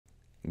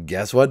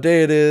Guess what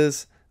day it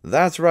is?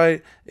 That's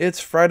right, it's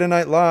Friday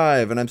Night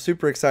Live, and I'm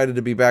super excited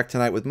to be back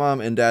tonight with Mom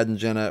and Dad and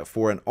Jenna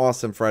for an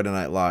awesome Friday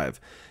Night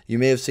Live. You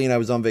may have seen I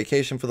was on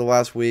vacation for the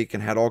last week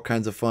and had all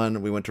kinds of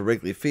fun. We went to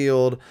Wrigley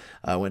Field,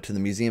 went to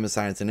the Museum of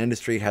Science and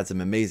Industry, had some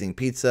amazing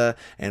pizza,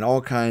 and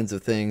all kinds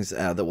of things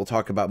that we'll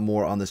talk about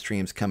more on the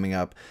streams coming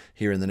up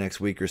here in the next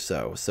week or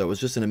so. So it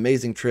was just an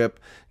amazing trip,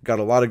 got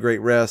a lot of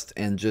great rest,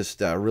 and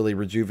just really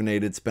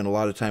rejuvenated, spent a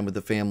lot of time with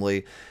the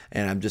family,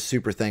 and I'm just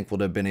super thankful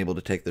to have been able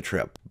to take the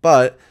trip.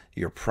 But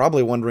you're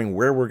probably wondering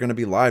where we're going to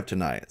be live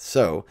tonight.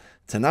 So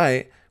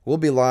tonight we'll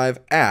be live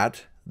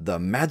at the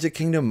Magic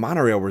Kingdom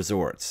Monorail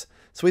Resorts.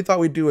 So we thought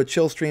we'd do a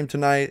chill stream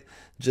tonight,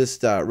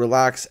 just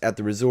relax at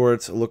the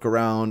resorts, look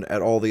around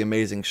at all the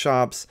amazing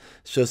shops,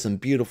 show some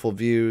beautiful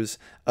views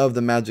of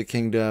the Magic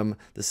Kingdom,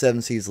 the Seven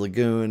Seas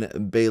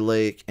Lagoon, Bay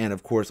Lake, and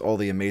of course all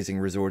the amazing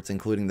resorts,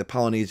 including the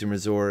Polynesian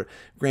Resort,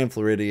 Grand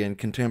Floridian,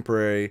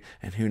 Contemporary,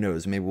 and who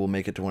knows, maybe we'll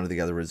make it to one of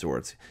the other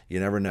resorts. You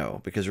never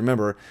know, because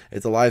remember,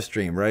 it's a live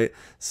stream, right?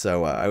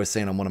 So I was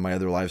saying on one of my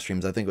other live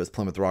streams, I think it was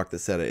Plymouth Rock that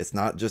said it, it's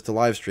not just a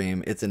live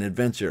stream, it's an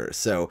adventure.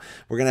 So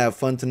we're going to have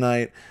fun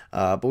tonight,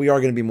 but we are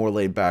going to be more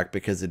laid back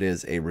because it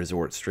is a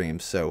resort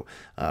stream. So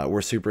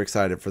we're super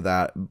excited for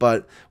that.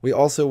 But we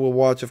also will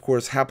watch, of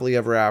course, Happily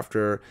Ever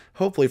After,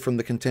 hopefully from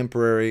the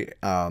Contemporary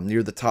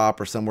near the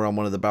top or somewhere on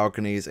one of the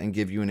balconies, and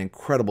give you an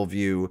incredible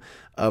view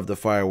of the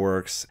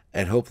fireworks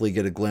and hopefully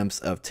get a glimpse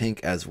of Tink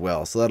as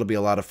well. So that'll be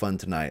a lot of fun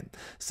tonight.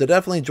 So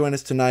definitely join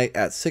us tonight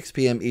at 6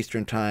 p.m.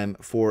 Eastern Time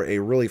for a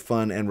really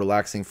fun and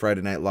relaxing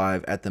Friday Night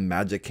Live at the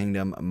Magic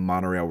Kingdom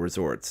Monorail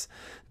Resorts.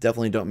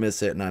 Definitely don't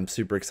miss it, and I'm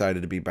super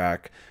excited to be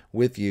back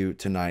with you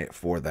tonight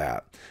for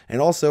that. And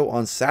also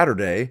on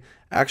Saturday,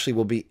 actually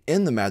we'll be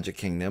in the Magic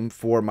Kingdom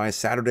for my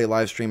Saturday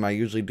live stream. I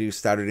usually do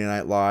Saturday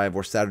Night Live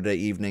or Saturday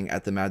evening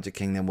at the Magic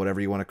Kingdom,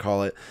 whatever you want to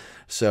call it.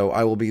 So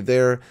I will be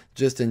there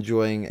just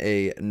enjoying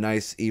a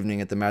nice evening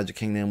at the Magic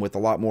Kingdom with a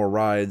lot more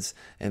rides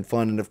and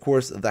fun, and of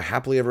course the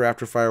Happily Ever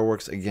After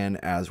fireworks again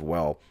as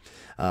well.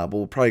 But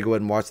we'll probably go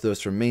ahead and watch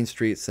those from Main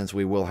Street, since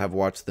we will have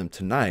watched them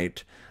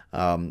tonight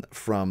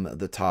from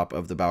the top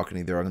of the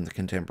balcony there on the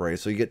Contemporary.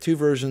 So you get two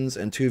versions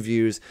and two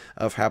views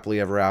of Happily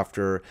Ever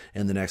After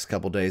in the next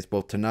couple days,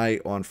 both tonight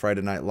on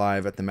Friday Night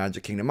Live at the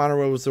Magic Kingdom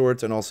Monorail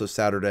Resorts, and also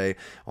Saturday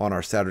on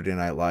our Saturday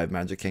Night Live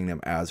Magic Kingdom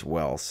as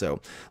well. So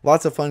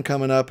lots of fun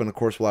coming up, and of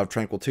course we'll have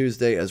Tranquil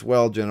Tuesday as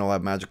well. Jen will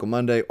have Magical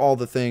Monday, all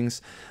the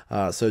things.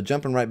 So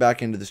jumping right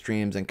back into the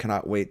streams, and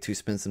cannot wait to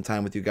spend some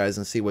time with you guys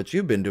and see what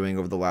you've been doing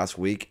over the last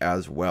week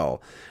as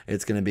well.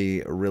 It's going to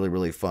be really,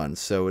 really fun.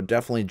 So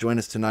definitely join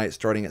us tonight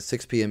starting at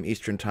 6 p.m.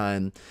 Eastern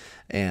Time,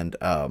 and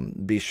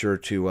be sure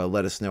to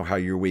let us know how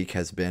your week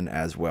has been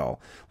as well.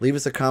 Leave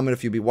us a comment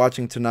if you'll be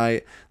watching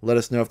tonight. Let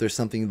us know if there's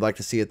something you'd like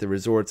to see at the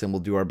resorts, and we'll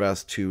do our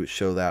best to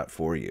show that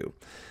for you.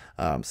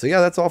 So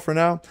yeah, that's all for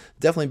now.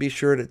 Definitely be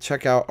sure to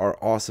check out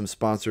our awesome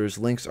sponsors.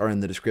 Links are in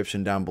the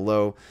description down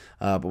below.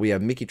 But we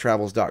have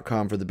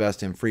MickeyTravels.com for the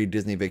best in free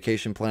Disney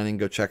vacation planning.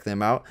 Go check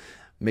them out.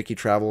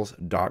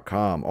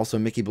 MickeyTravels.com. Also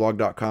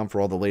MickeyBlog.com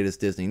for all the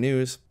latest Disney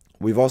news.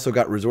 We've also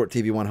got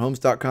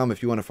ResortTV1Homes.com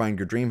if you want to find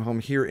your dream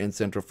home here in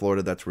Central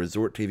Florida. That's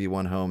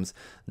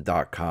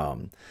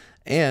ResortTV1Homes.com.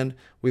 And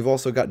we've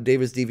also got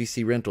David's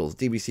DVC Rentals,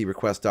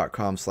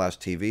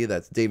 dvcrequest.com/TV.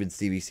 That's David's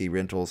DVC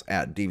Rentals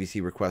at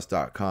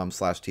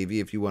dvcrequest.com/TV.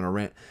 If you want to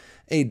rent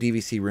a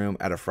DVC room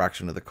at a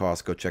fraction of the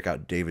cost, go check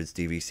out David's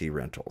DVC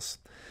Rentals.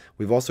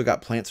 We've also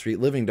got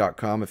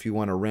PlantStreetLiving.com if you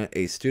want to rent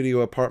a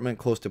studio apartment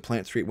close to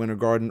Plant Street Winter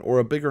Garden, or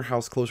a bigger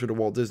house closer to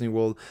Walt Disney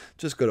World.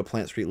 Just go to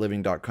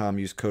PlantStreetLiving.com,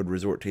 use code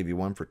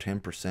ResortTV1 for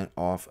 10%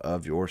 off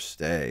of your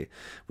stay.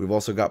 We've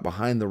also got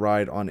Behind the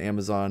Ride on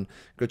Amazon.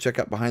 Go check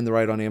out Behind the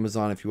Ride on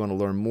Amazon if you want to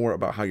learn more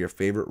about how your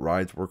favorite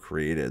rides were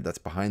created. That's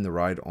Behind the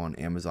Ride on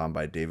Amazon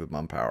by David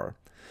Mumpower.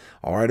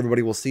 All right,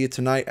 everybody, we'll see you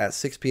tonight at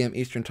 6 p.m.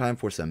 Eastern Time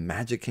for some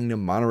Magic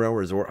Kingdom Monorail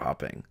Resort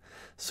hopping.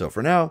 So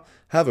for now,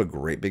 have a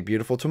great, big,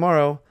 beautiful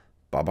tomorrow.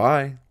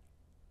 Bye-bye.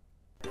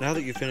 Now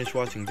that you've finished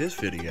watching this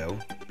video,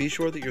 be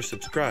sure that you're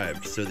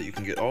subscribed so that you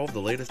can get all of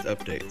the latest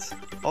updates.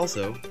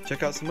 Also,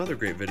 check out some other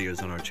great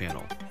videos on our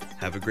channel.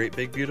 Have a great,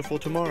 big, beautiful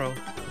tomorrow.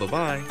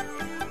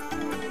 Bye-bye.